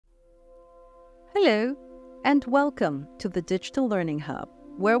Hello, and welcome to the Digital Learning Hub,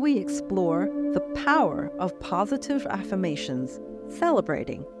 where we explore the power of positive affirmations,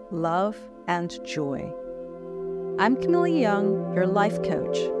 celebrating love and joy. I'm Camilla Young, your life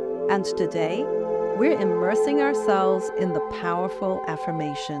coach, and today we're immersing ourselves in the powerful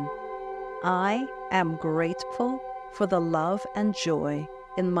affirmation, I am grateful for the love and joy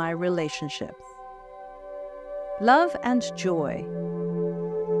in my relationships. Love and joy,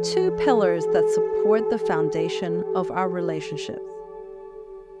 two pillars that support the foundation of our relationships.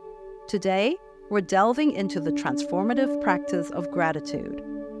 Today, we're delving into the transformative practice of gratitude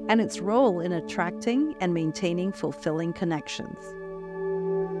and its role in attracting and maintaining fulfilling connections.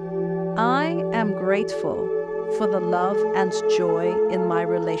 I am grateful for the love and joy in my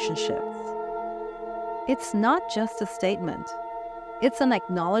relationships. It's not just a statement. It's an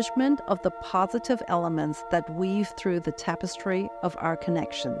acknowledgement of the positive elements that weave through the tapestry of our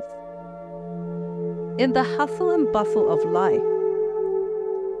connections. In the hustle and bustle of life,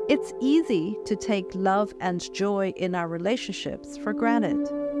 it's easy to take love and joy in our relationships for granted.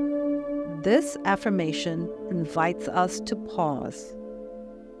 This affirmation invites us to pause,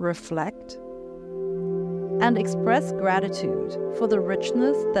 reflect, and express gratitude for the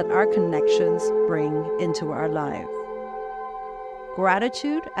richness that our connections bring into our lives.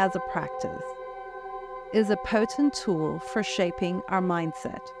 Gratitude as a practice is a potent tool for shaping our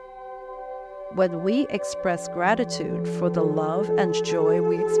mindset. When we express gratitude for the love and joy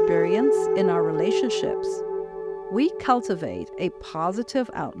we experience in our relationships, we cultivate a positive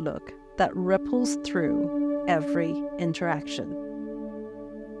outlook that ripples through every interaction.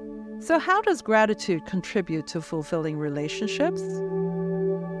 So how does gratitude contribute to fulfilling relationships?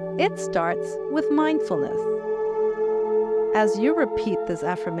 It starts with mindfulness. As you repeat this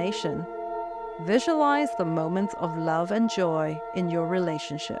affirmation, visualize the moments of love and joy in your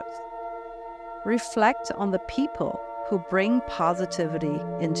relationships. Reflect on the people who bring positivity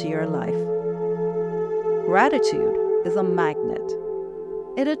into your life. Gratitude is a magnet.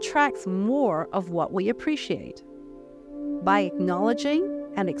 It attracts more of what we appreciate. By acknowledging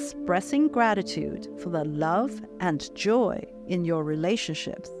and expressing gratitude for the love and joy in your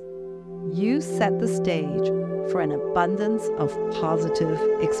relationships, you set the stage for an abundance of positive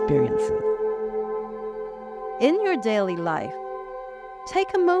experiences. In your daily life, take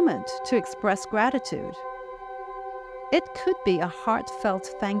a moment to express gratitude. It could be a heartfelt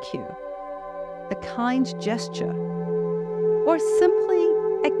thank you, a kind gesture, or simply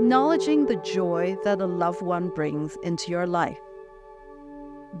acknowledging the joy that a loved one brings into your life.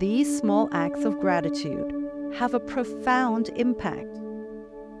 These small acts of gratitude have a profound impact.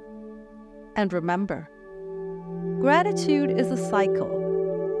 And remember, gratitude is a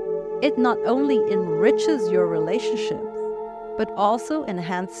cycle. It not only enriches your relationships, but also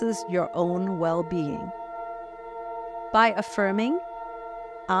enhances your own well-being. By affirming,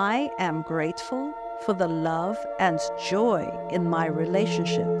 I am grateful for the love and joy in my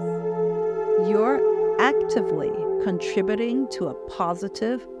relationships, you're actively contributing to a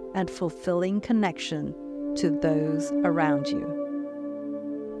positive and fulfilling connection to those around you.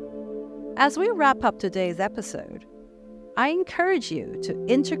 As we wrap up today's episode, I encourage you to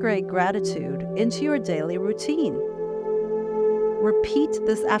integrate gratitude into your daily routine. Repeat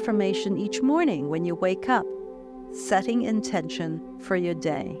this affirmation each morning when you wake up, setting intention for your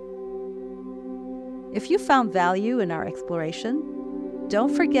day. If you found value in our exploration,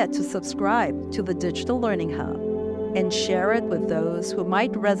 don't forget to subscribe to the Digital Learning Hub and share it with those who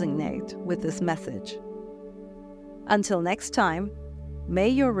might resonate with this message. Until next time, may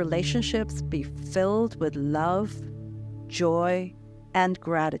your relationships be filled with love, joy, and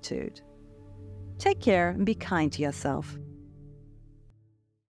gratitude. Take care and be kind to yourself.